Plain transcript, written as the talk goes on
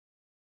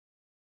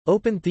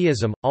Open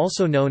theism,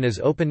 also known as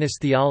openness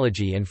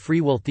theology and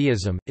free will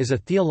theism, is a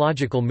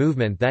theological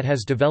movement that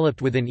has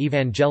developed within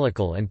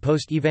evangelical and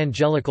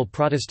post-evangelical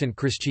Protestant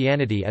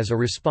Christianity as a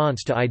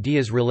response to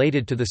ideas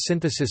related to the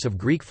synthesis of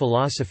Greek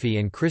philosophy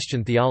and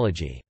Christian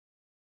theology.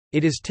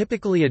 It is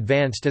typically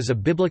advanced as a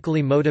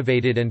biblically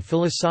motivated and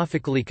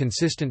philosophically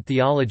consistent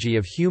theology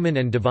of human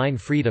and divine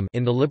freedom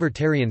in the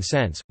libertarian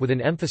sense, with an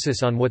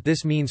emphasis on what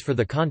this means for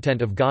the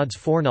content of God's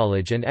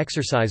foreknowledge and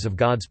exercise of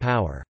God's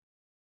power.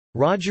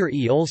 Roger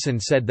E.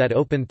 Olson said that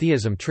open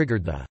theism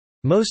triggered the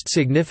most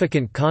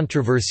significant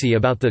controversy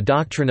about the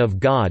doctrine of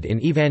God in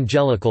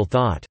evangelical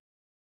thought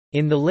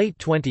in the late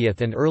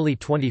 20th and early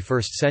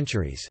 21st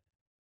centuries.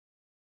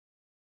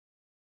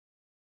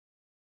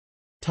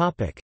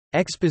 Topic: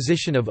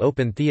 Exposition of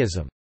open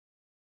theism.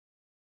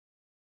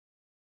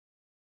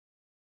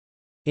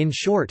 In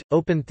short,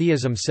 open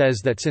theism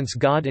says that since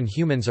God and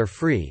humans are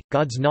free,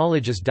 God's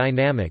knowledge is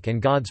dynamic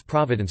and God's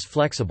providence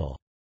flexible.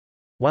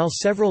 While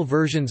several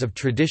versions of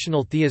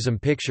traditional theism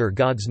picture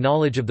God's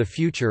knowledge of the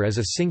future as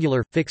a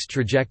singular, fixed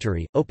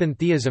trajectory, open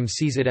theism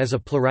sees it as a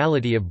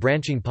plurality of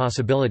branching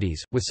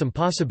possibilities, with some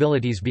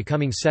possibilities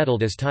becoming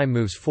settled as time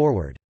moves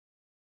forward.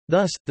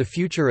 Thus, the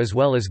future as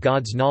well as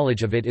God's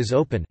knowledge of it is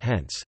open,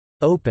 hence,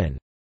 open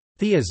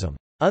theism.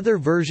 Other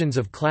versions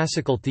of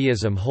classical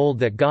theism hold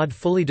that God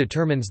fully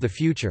determines the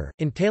future,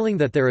 entailing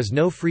that there is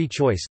no free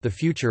choice, the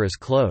future is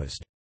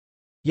closed.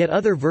 Yet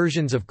other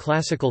versions of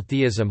classical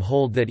theism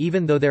hold that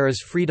even though there is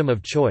freedom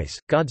of choice,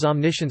 God's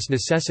omniscience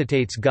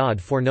necessitates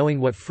God foreknowing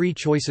what free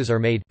choices are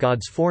made,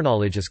 God's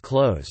foreknowledge is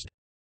closed.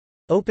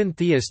 Open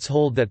theists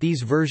hold that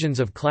these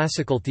versions of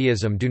classical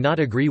theism do not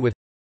agree with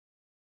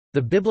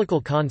the biblical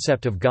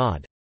concept of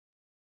God,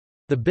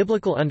 the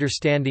biblical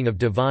understanding of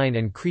divine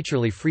and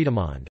creaturely freedom,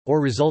 or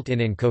result in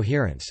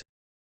incoherence.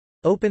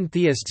 Open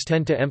theists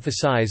tend to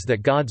emphasize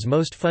that God's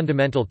most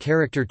fundamental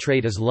character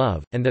trait is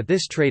love, and that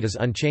this trait is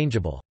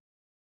unchangeable.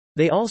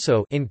 They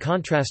also, in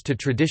contrast to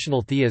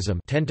traditional theism,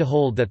 tend to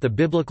hold that the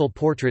biblical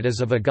portrait is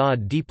of a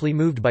God deeply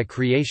moved by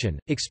creation,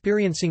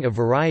 experiencing a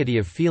variety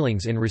of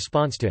feelings in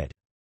response to it.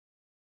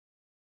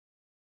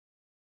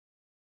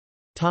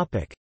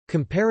 Topic: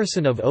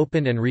 Comparison of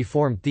open and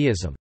reformed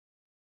theism.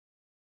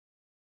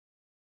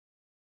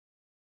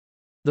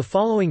 The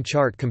following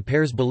chart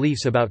compares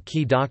beliefs about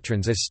key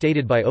doctrines as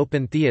stated by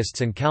open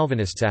theists and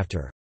Calvinists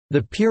after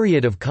the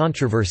period of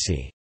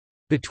controversy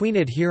between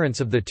adherents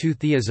of the two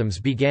theisms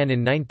began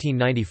in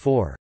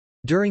 1994.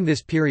 During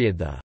this period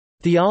the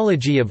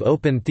theology of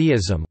open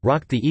theism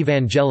rocked the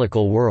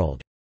evangelical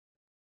world.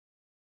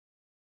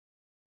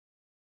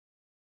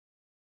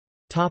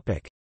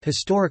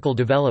 Historical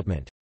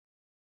development.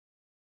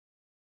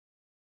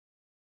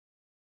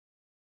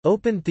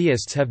 Open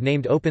theists have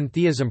named open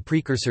theism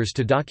precursors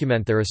to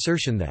document their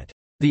assertion that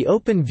the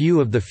open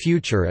view of the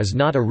future is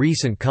not a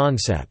recent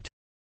concept,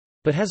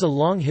 but has a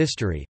long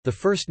history. The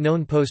first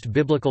known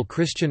post-biblical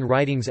Christian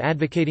writings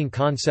advocating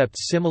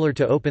concepts similar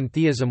to open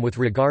theism with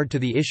regard to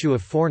the issue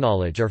of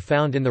foreknowledge are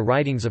found in the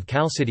writings of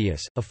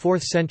Chalcidius, a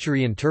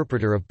 4th-century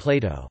interpreter of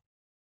Plato.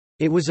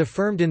 It was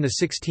affirmed in the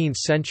 16th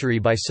century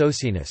by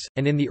Socinus,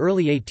 and in the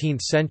early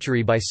 18th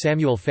century by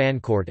Samuel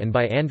Fancourt and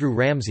by Andrew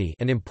Ramsay,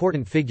 an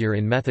important figure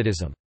in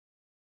Methodism.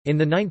 In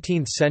the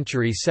 19th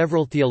century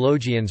several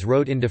theologians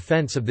wrote in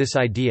defense of this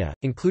idea,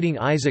 including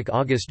Isaac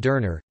August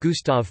Derner,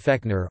 Gustav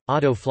Fechner,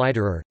 Otto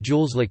Pfleiderer,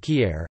 Jules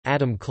Lequier,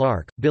 Adam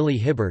Clarke, Billy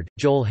Hibbard,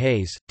 Joel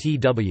Hayes,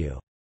 T.W.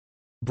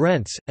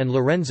 Brentz, and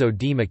Lorenzo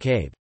D.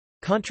 McCabe.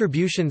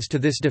 Contributions to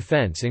this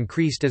defense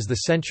increased as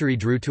the century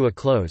drew to a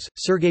close.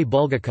 Sergei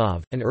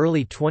Bulgakov, an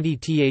early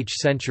 20th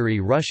century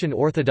Russian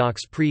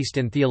Orthodox priest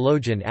and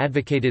theologian,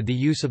 advocated the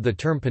use of the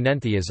term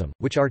panentheism,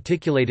 which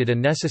articulated a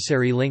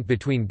necessary link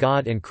between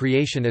God and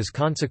creation as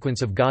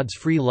consequence of God's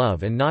free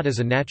love and not as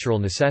a natural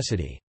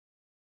necessity.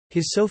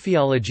 His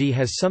sophiology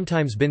has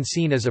sometimes been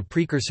seen as a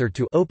precursor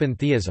to open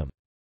theism.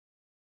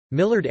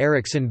 Millard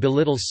Erickson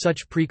belittles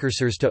such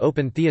precursors to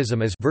open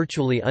theism as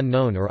virtually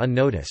unknown or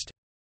unnoticed.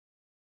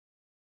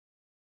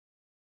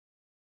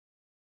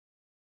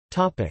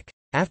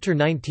 After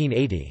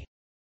 1980.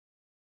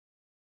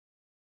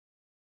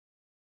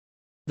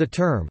 The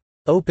term,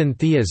 open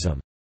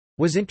theism,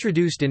 was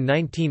introduced in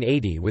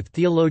 1980 with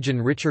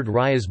theologian Richard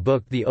Rya's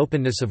book The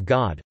Openness of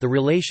God, The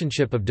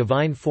Relationship of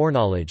Divine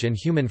Foreknowledge and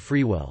Human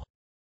Free Will.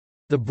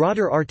 The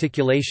broader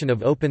articulation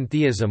of open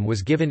theism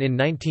was given in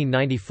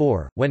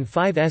 1994, when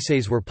 5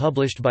 essays were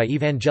published by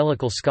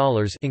evangelical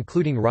scholars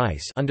including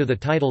Rice under the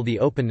title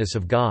The Openness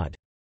of God.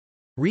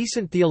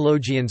 Recent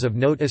theologians of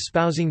note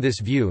espousing this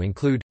view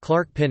include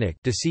Clark Pinnock,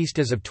 deceased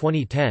as of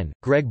 2010,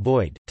 Greg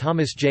Boyd,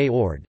 Thomas J.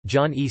 Ord,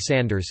 John E.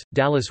 Sanders,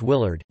 Dallas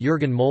Willard,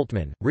 Jürgen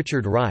Moltmann,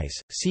 Richard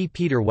Rice, C.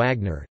 Peter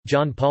Wagner,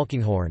 John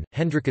Polkinghorne,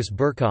 Hendrikus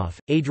Burkhoff,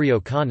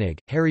 Adrio Koenig,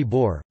 Harry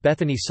Bohr,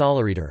 Bethany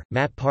Sollereder,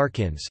 Matt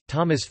Parkins,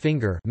 Thomas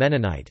Finger,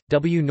 Mennonite,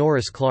 W.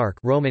 Norris Clark,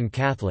 Roman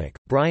Catholic,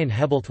 Brian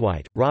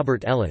Hebblethwaite,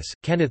 Robert Ellis,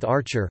 Kenneth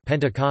Archer,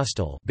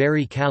 Pentecostal,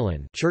 Barry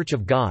Callan, Church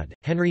of God,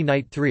 Henry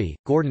Knight III,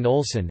 Gordon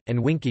Olson,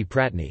 and Winky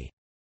Pratney.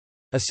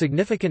 A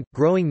significant,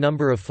 growing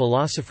number of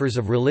philosophers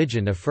of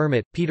religion affirm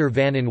it: Peter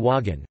van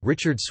Inwagen,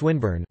 Richard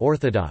Swinburne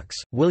Orthodox,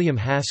 William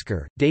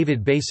Hasker,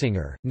 David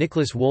Basinger,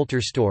 Nicholas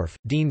Wolterstorff,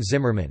 Dean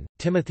Zimmerman,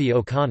 Timothy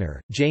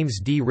O'Connor, James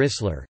D.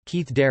 Rissler,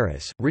 Keith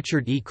Darris,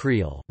 Richard E.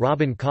 Creel,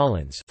 Robin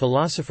Collins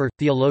philosopher,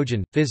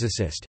 theologian,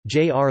 physicist,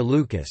 J. R.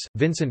 Lucas,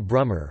 Vincent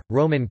Brummer,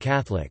 Roman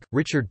Catholic,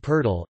 Richard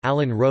Purtle,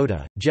 Alan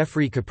Rhoda,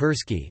 Jeffrey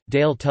Kapersky,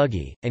 Dale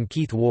Tuggy, and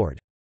Keith Ward.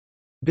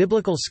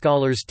 Biblical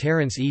scholars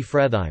Terence E.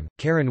 Fretheim,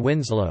 Karen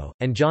Winslow,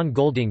 and John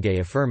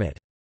Goldingay affirm it.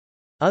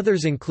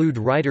 Others include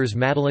writers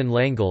Madeleine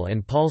L'Engle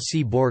and Paul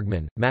C.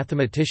 Borgman,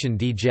 mathematician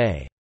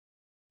D.J.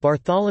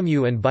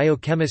 Bartholomew, and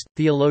biochemist,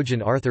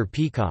 theologian Arthur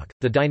Peacock.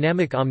 The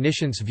dynamic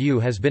omniscience view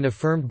has been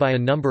affirmed by a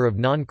number of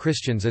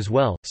non-Christians as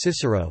well: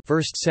 Cicero,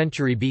 1st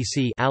century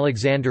BC;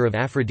 Alexander of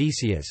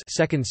Aphrodisias,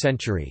 2nd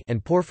century;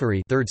 and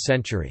Porphyry, 3rd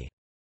century.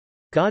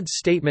 God's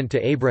statement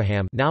to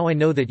Abraham, "Now I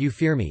know that you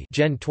fear me,"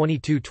 Gen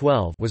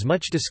 22:12, was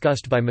much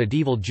discussed by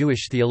medieval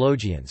Jewish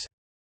theologians.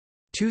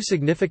 Two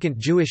significant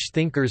Jewish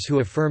thinkers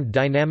who affirmed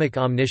dynamic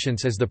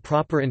omniscience as the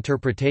proper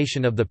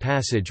interpretation of the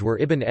passage were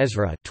Ibn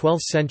Ezra,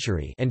 12th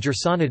century, and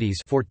Gersonides,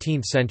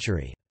 14th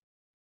century.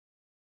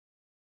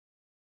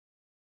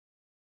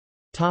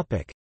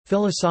 Topic: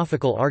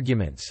 Philosophical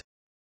arguments.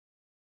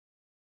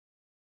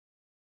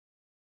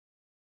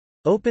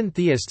 Open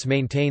theists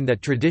maintain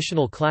that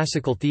traditional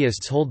classical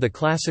theists hold the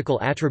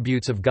classical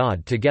attributes of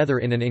God together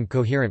in an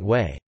incoherent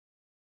way.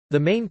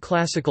 The main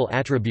classical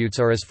attributes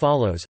are as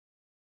follows: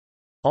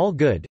 all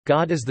good,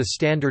 God is the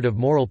standard of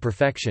moral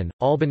perfection,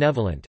 all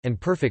benevolent, and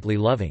perfectly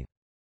loving.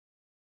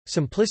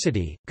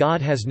 Simplicity,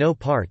 God has no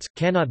parts,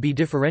 cannot be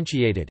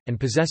differentiated, and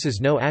possesses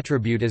no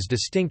attribute as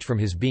distinct from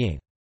his being.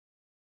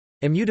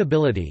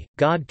 Immutability,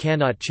 God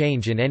cannot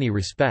change in any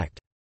respect.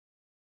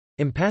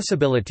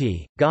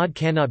 Impassibility, God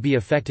cannot be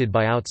affected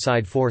by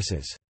outside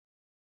forces.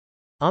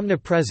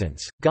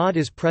 Omnipresence, God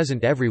is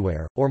present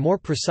everywhere, or more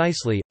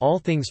precisely, all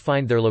things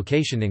find their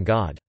location in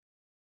God.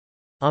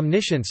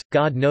 Omniscience,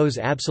 God knows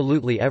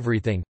absolutely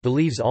everything,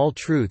 believes all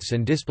truths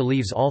and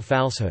disbelieves all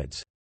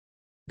falsehoods.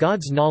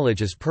 God's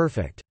knowledge is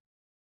perfect.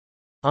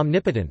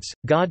 Omnipotence,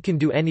 God can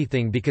do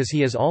anything because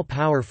he is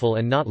all-powerful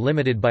and not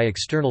limited by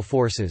external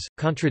forces.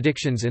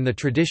 Contradictions in the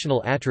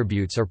traditional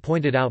attributes are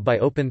pointed out by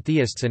open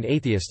theists and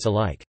atheists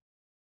alike.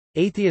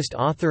 Atheist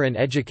author and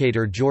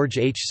educator George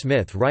H.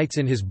 Smith writes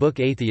in his book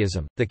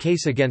Atheism, The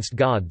Case Against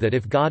God, that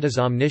if God is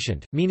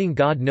omniscient, meaning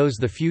God knows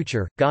the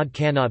future, God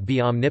cannot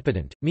be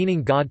omnipotent,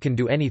 meaning God can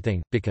do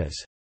anything, because,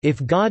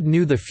 "if God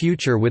knew the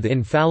future with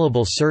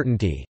infallible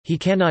certainty, he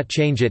cannot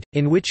change it,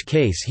 in which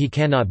case he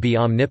cannot be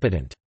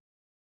omnipotent.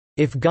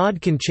 If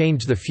God can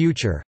change the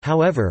future,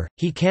 however,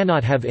 he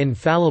cannot have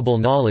infallible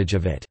knowledge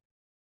of it."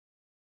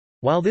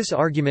 While this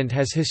argument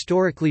has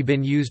historically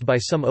been used by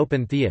some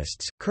open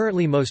theists,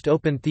 currently most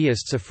open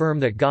theists affirm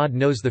that God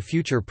knows the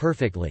future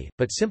perfectly,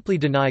 but simply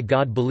deny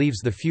God believes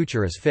the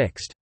future is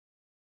fixed.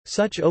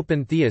 Such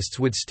open theists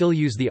would still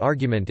use the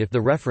argument if the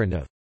referent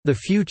of the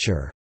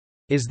future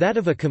is that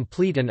of a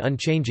complete and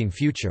unchanging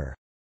future.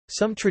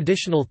 Some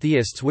traditional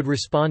theists would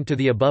respond to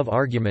the above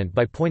argument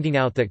by pointing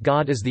out that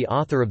God is the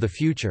author of the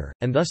future,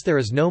 and thus there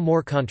is no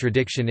more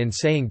contradiction in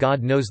saying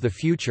God knows the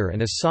future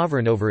and is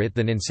sovereign over it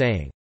than in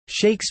saying,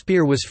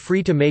 "Shakespeare was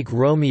free to make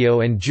Romeo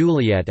and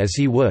Juliet as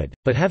he would,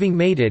 but having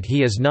made it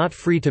he is not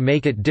free to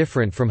make it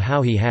different from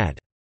how he had."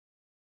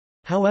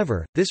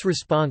 However, this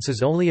response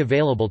is only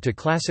available to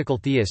classical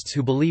theists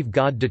who believe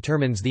God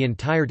determines the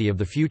entirety of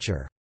the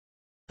future.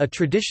 A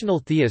traditional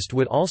theist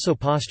would also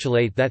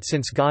postulate that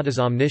since God is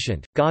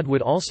omniscient, God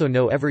would also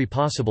know every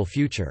possible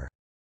future.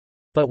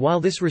 But while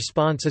this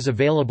response is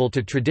available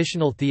to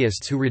traditional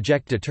theists who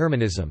reject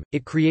determinism,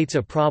 it creates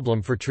a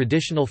problem for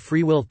traditional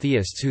free will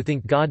theists who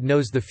think God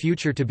knows the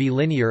future to be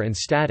linear and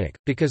static,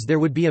 because there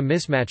would be a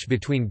mismatch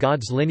between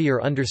God's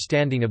linear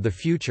understanding of the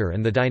future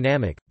and the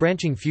dynamic,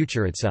 branching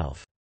future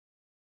itself.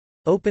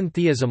 Open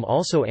theism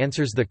also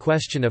answers the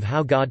question of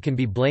how God can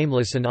be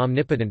blameless and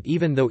omnipotent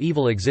even though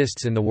evil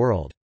exists in the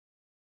world.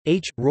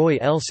 H. Roy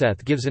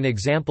Elseth gives an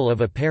example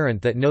of a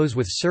parent that knows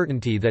with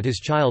certainty that his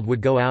child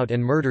would go out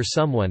and murder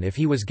someone if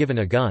he was given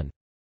a gun.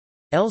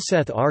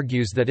 Elseth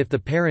argues that if the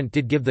parent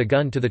did give the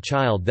gun to the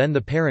child, then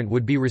the parent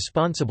would be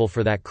responsible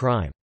for that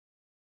crime.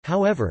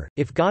 However,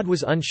 if God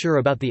was unsure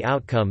about the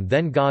outcome,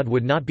 then God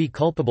would not be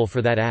culpable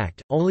for that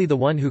act, only the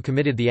one who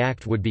committed the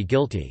act would be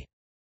guilty.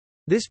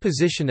 This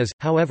position is,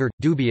 however,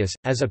 dubious,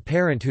 as a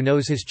parent who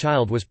knows his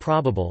child was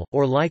probable,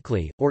 or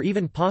likely, or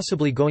even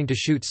possibly going to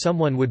shoot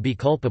someone would be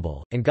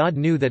culpable, and God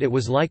knew that it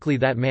was likely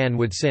that man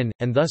would sin,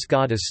 and thus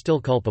God is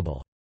still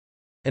culpable.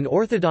 An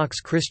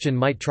Orthodox Christian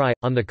might try,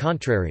 on the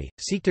contrary,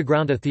 seek to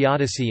ground a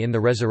theodicy in the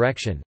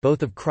resurrection,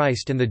 both of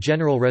Christ and the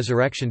general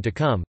resurrection to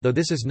come, though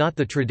this is not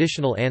the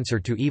traditional answer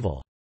to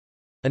evil.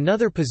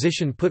 Another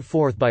position put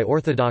forth by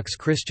Orthodox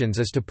Christians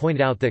is to point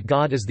out that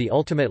God is the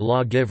ultimate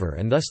lawgiver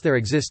and thus there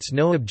exists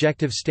no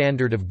objective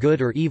standard of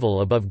good or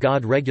evil above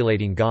God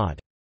regulating God.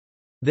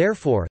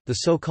 Therefore, the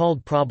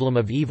so-called problem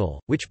of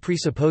evil, which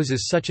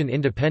presupposes such an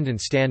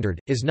independent standard,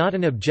 is not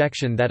an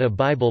objection that a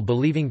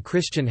Bible-believing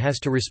Christian has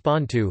to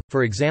respond to.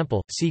 For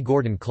example, see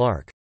Gordon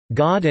Clark,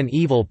 "God and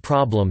Evil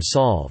Problem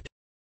Solved."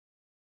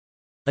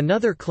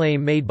 Another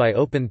claim made by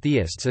open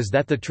theists is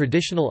that the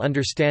traditional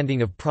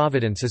understanding of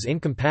providence is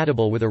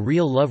incompatible with a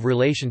real love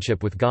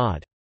relationship with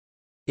God.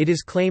 It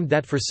is claimed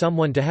that for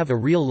someone to have a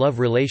real love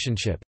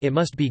relationship, it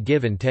must be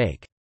give and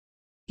take.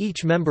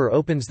 Each member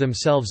opens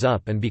themselves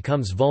up and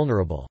becomes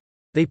vulnerable.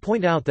 They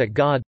point out that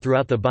God,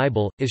 throughout the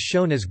Bible, is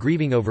shown as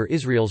grieving over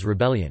Israel's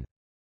rebellion.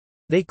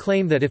 They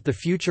claim that if the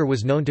future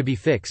was known to be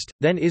fixed,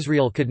 then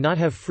Israel could not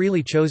have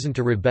freely chosen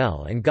to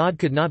rebel and God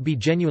could not be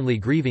genuinely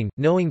grieving,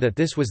 knowing that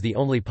this was the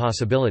only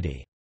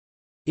possibility.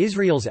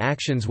 Israel's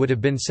actions would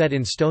have been set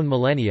in stone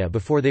millennia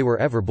before they were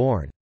ever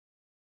born.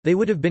 They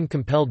would have been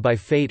compelled by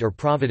fate or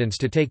providence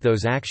to take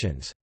those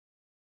actions.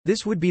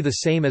 This would be the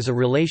same as a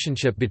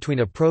relationship between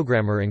a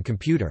programmer and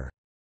computer.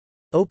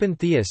 Open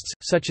theists,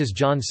 such as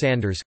John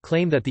Sanders,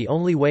 claim that the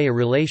only way a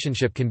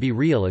relationship can be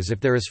real is if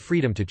there is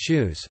freedom to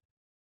choose.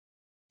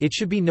 It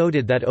should be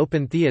noted that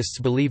open theists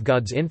believe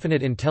God's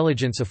infinite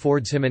intelligence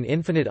affords him an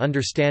infinite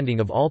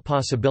understanding of all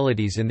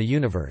possibilities in the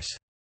universe.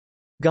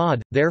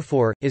 God,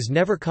 therefore, is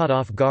never caught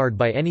off guard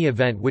by any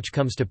event which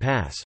comes to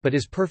pass, but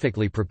is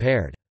perfectly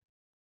prepared.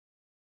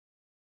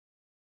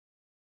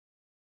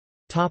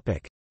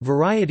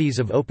 Varieties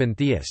of open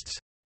theists.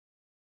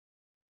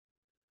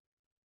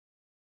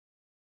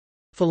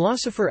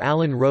 Philosopher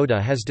Alan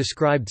Rhoda has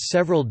described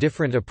several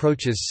different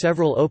approaches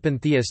several open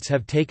theists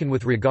have taken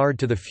with regard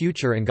to the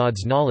future and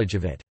God's knowledge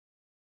of it.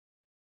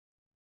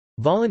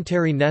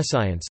 Voluntary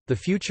nescience, the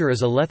future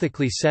is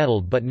alethically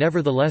settled but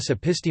nevertheless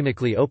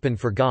epistemically open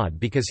for God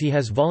because he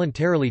has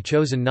voluntarily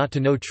chosen not to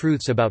know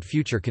truths about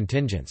future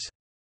contingents.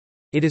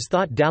 It is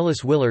thought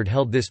Dallas Willard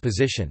held this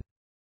position.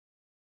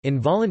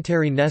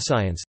 Involuntary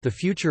nescience, the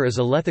future is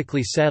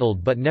alethically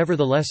settled but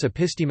nevertheless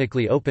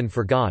epistemically open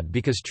for God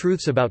because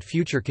truths about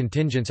future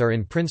contingents are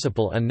in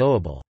principle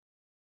unknowable.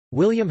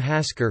 William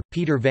Hasker,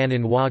 Peter Van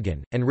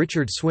Inwagen, and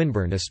Richard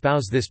Swinburne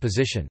espouse this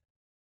position.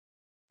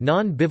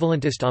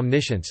 Non-bivalentist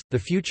omniscience, the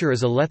future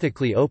is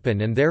alethically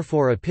open and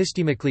therefore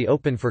epistemically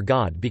open for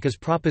God because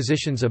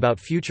propositions about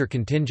future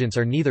contingents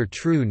are neither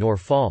true nor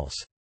false.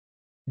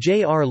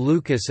 J. R.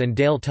 Lucas and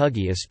Dale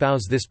Tuggy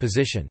espouse this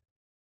position.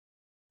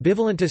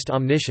 Bivalentist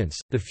omniscience,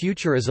 the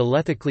future is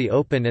alethically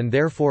open and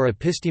therefore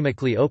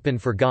epistemically open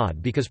for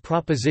God because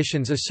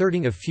propositions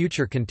asserting of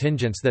future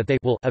contingents that they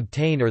will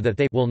obtain or that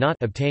they will not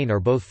obtain are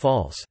both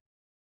false.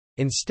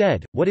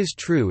 Instead, what is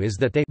true is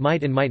that they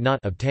might and might not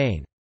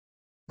obtain.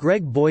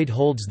 Greg Boyd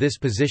holds this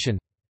position.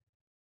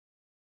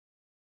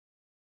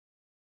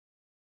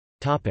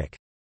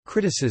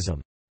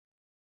 Criticism.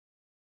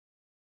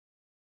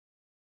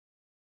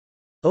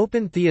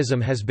 Open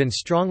theism has been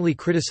strongly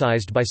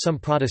criticized by some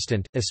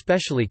Protestant,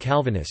 especially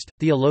Calvinist,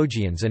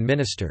 theologians and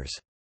ministers.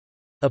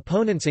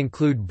 Opponents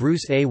include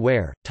Bruce A.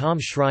 Ware, Tom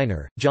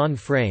Schreiner, John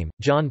Frame,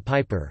 John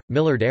Piper,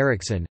 Millard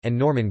Erickson, and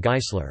Norman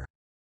Geisler.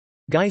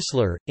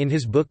 Geisler, in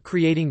his book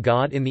Creating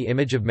God in the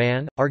Image of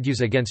Man,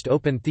 argues against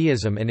open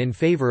theism and in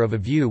favor of a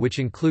view which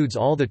includes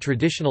all the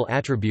traditional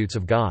attributes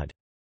of God.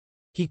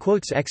 He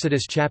quotes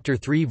Exodus chapter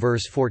 3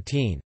 verse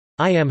 14,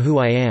 "I am who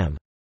I am,"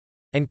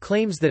 and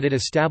claims that it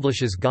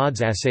establishes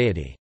God's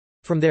aseity.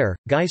 From there,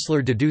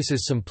 Geisler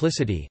deduces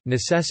simplicity,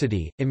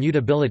 necessity,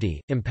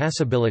 immutability,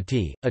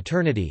 impassibility,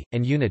 eternity,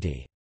 and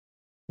unity.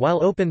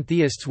 While open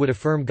theists would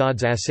affirm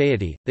God's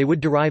aseity, they would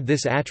derive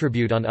this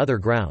attribute on other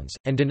grounds,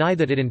 and deny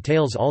that it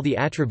entails all the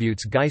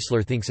attributes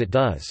Geisler thinks it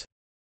does.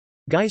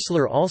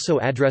 Geisler also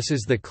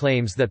addresses the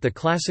claims that the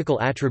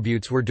classical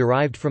attributes were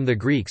derived from the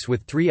Greeks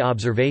with three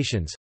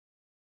observations.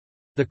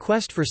 The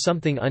quest for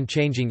something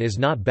unchanging is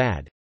not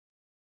bad.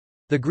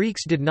 The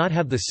Greeks did not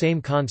have the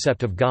same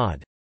concept of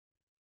God.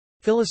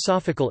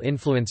 Philosophical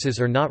influences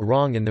are not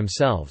wrong in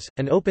themselves.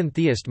 An open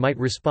theist might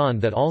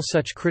respond that all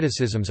such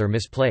criticisms are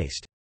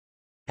misplaced.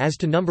 As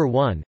to number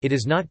one, it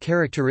is not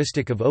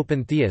characteristic of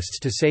open theists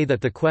to say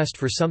that the quest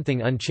for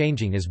something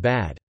unchanging is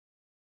bad.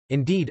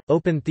 Indeed,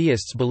 open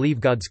theists believe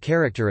God's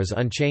character is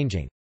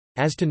unchanging.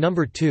 As to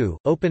number two,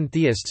 open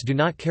theists do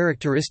not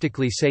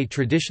characteristically say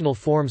traditional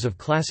forms of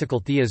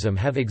classical theism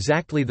have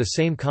exactly the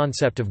same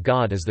concept of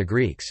God as the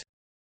Greeks.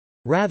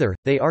 Rather,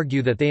 they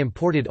argue that they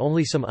imported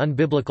only some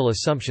unbiblical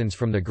assumptions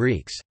from the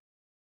Greeks.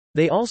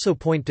 They also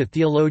point to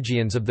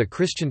theologians of the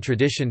Christian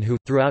tradition who,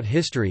 throughout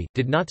history,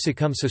 did not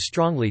succumb so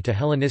strongly to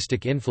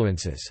Hellenistic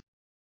influences.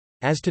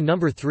 As to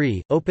number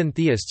three, open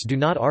theists do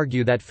not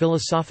argue that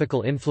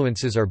philosophical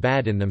influences are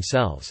bad in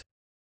themselves.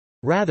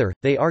 Rather,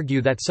 they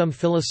argue that some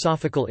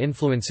philosophical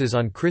influences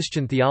on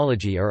Christian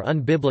theology are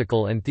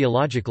unbiblical and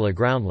theologically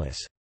groundless.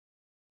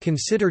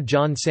 Consider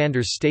John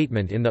Sanders'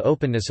 statement in The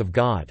Openness of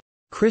God.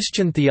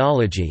 Christian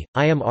theology,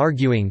 I am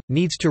arguing,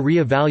 needs to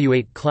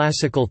re-evaluate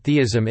classical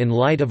theism in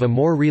light of a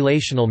more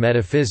relational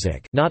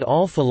metaphysic. Not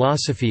all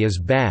philosophy is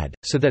bad,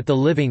 so that the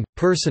living,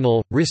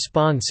 personal,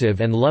 responsive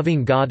and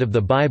loving God of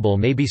the Bible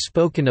may be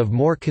spoken of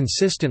more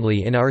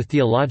consistently in our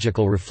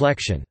theological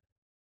reflection.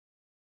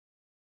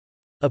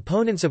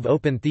 Opponents of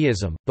open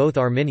theism, both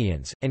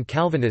Arminians, and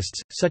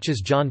Calvinists, such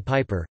as John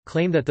Piper,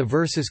 claim that the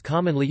verses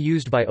commonly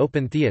used by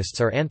open theists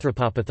are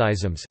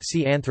anthropopathisms,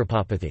 see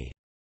anthropopathy.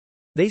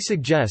 They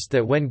suggest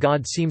that when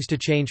God seems to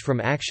change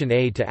from action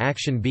A to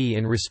action B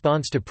in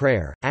response to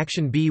prayer,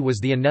 action B was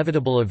the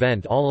inevitable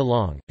event all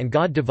along, and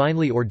God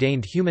divinely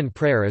ordained human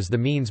prayer as the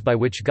means by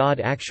which God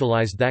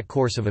actualized that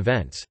course of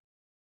events.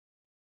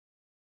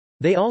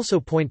 They also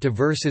point to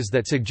verses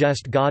that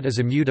suggest God is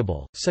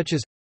immutable, such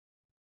as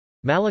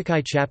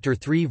Malachi chapter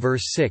 3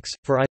 verse 6,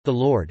 "For I, the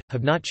Lord,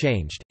 have not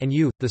changed, and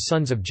you, the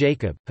sons of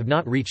Jacob, have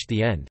not reached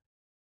the end."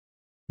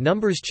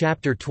 Numbers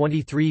chapter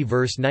 23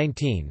 verse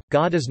 19,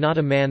 "God is not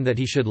a man that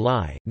he should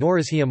lie, nor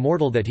is he a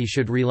mortal that he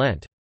should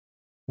relent.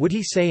 Would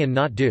he say and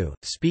not do,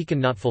 speak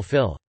and not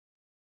fulfill?"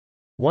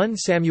 1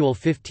 Samuel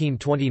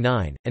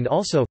 15:29, and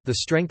also, "The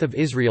strength of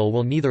Israel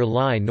will neither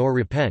lie nor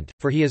repent,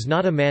 for he is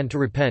not a man to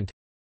repent."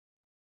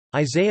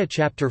 Isaiah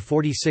chapter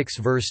 46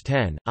 verse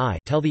 10, "I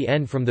tell the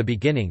end from the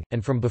beginning,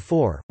 and from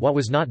before, what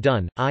was not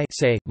done, I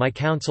say, my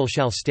counsel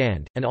shall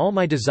stand, and all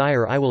my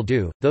desire I will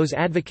do." Those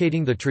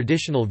advocating the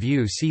traditional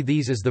view see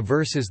these as the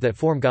verses that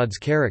form God's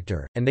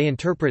character, and they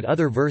interpret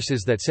other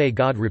verses that say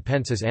God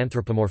repents as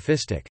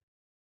anthropomorphistic.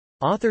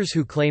 Authors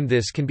who claim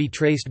this can be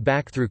traced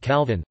back through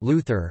Calvin,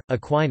 Luther,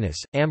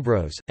 Aquinas,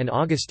 Ambrose, and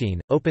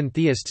Augustine. Open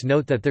theists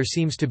note that there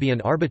seems to be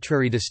an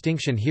arbitrary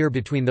distinction here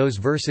between those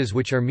verses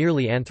which are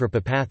merely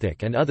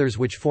anthropopathic and others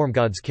which form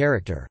God's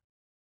character.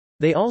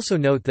 They also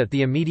note that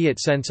the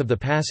immediate sense of the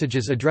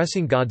passages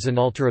addressing God's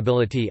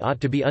unalterability ought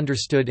to be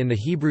understood in the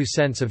Hebrew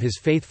sense of his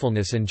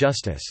faithfulness and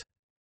justice.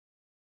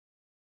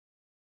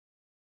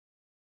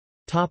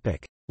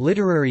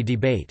 Literary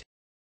debate.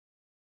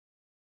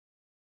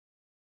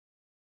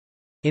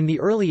 In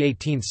the early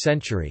 18th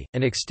century,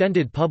 an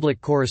extended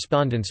public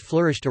correspondence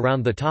flourished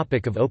around the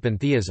topic of open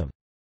theism.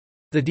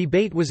 The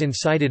debate was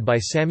incited by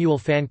Samuel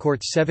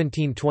Fancourt's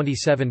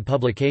 1727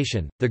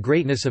 publication, The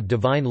Greatness of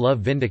Divine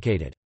Love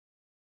Vindicated.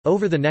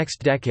 Over the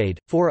next decade,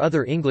 4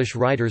 other English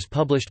writers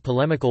published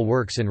polemical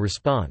works in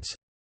response.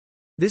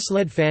 This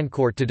led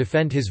Fancourt to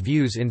defend his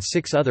views in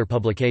 6 other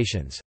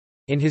publications.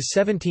 In his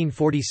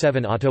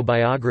 1747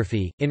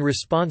 autobiography, in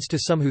response to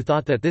some who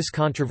thought that this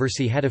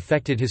controversy had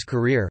affected his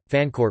career,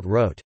 Fancourt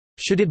wrote,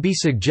 "Should it be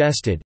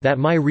suggested, that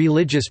my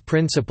religious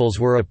principles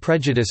were a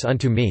prejudice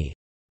unto me?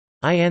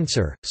 I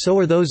answer, so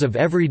are those of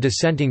every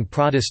dissenting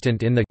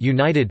Protestant in the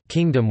United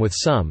Kingdom with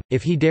some,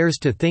 if he dares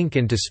to think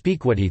and to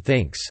speak what he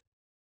thinks."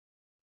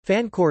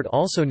 Fancourt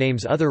also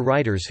names other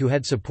writers who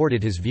had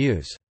supported his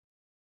views.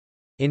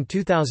 In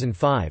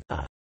 2005,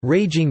 a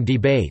raging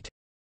debate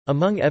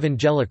among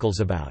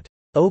evangelicals about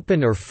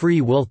open or free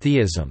will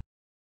theism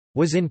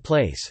was in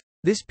place.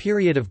 This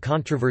period of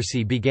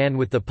controversy began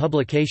with the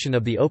publication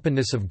of The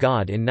Openness of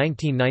God in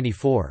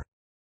 1994.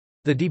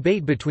 The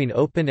debate between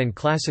open and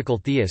classical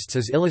theists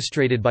is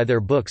illustrated by their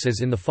books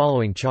as in the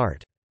following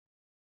chart.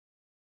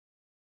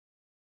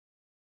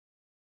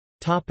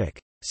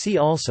 See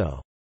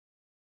also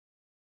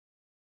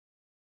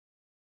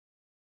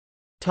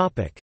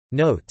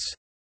Notes.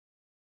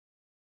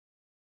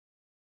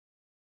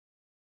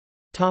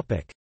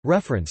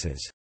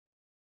 References.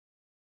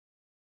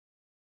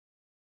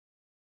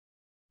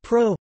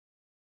 Pro.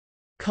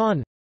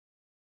 Con.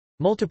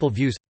 Multiple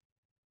views.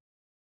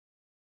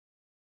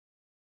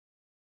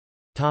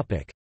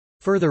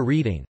 Further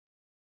reading.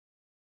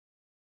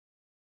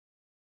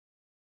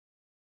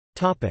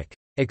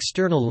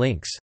 External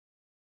links.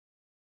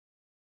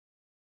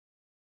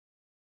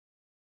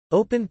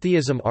 Open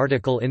Theism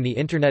article in the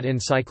Internet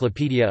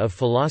Encyclopedia of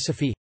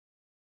Philosophy.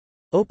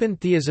 Open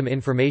Theism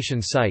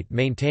information site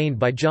maintained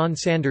by John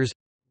Sanders.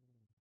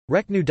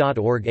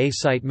 RecNew.org, a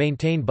site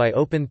maintained by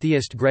open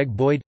theist Greg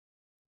Boyd.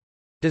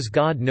 Does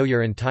God know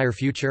your entire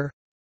future?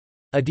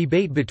 A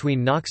debate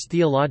between Knox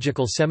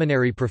Theological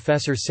Seminary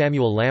professor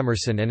Samuel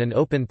Lamerson and an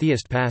open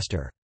theist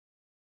pastor.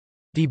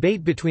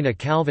 Debate between a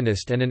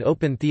Calvinist and an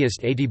open theist.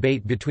 A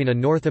debate between a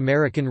North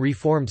American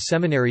Reformed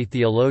Seminary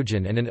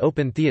theologian and an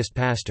open theist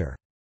pastor.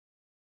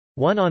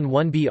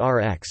 One-on-one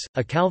BRX,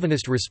 a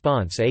Calvinist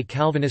response. A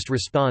Calvinist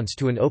response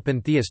to an open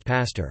theist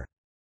pastor.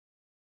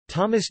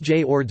 Thomas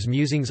J. Ord's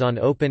Musings on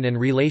Open and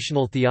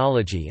Relational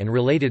Theology and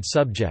Related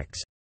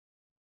Subjects.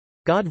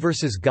 God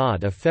vs.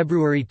 God, a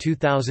February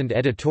 2000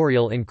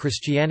 editorial in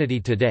Christianity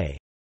Today.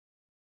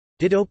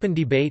 Did open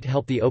debate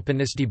help the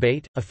openness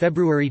debate? A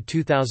February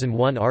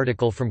 2001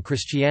 article from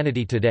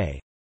Christianity Today.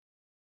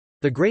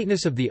 The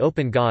Greatness of the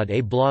Open God,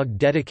 a blog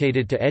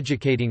dedicated to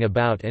educating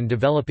about and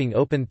developing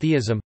open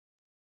theism.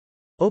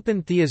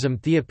 Open Theism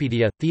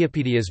Theopedia.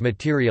 Theopedia's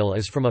material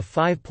is from a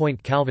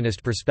 5-point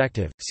Calvinist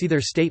perspective, see their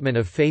statement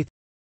of faith.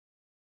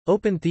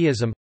 Open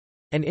Theism.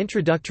 An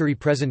introductory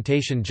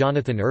presentation.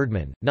 Jonathan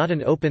Erdman, not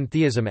an open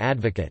theism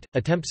advocate,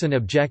 attempts an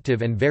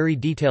objective and very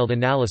detailed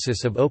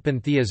analysis of open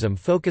theism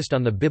focused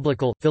on the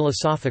biblical,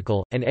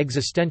 philosophical, and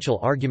existential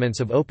arguments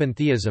of open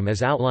theism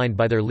as outlined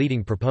by their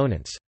leading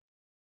proponents.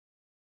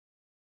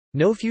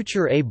 No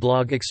Future, a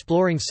blog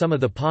exploring some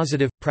of the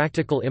positive,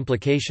 practical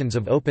implications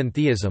of open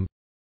theism.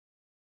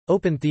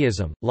 Open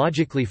theism,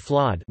 logically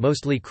flawed,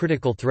 mostly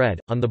critical thread,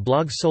 on the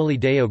blog Soli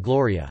Deo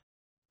Gloria.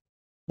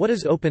 What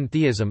is open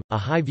theism? A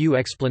high-view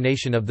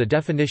explanation of the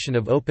definition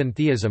of open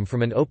theism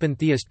from an open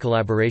theist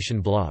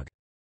collaboration blog.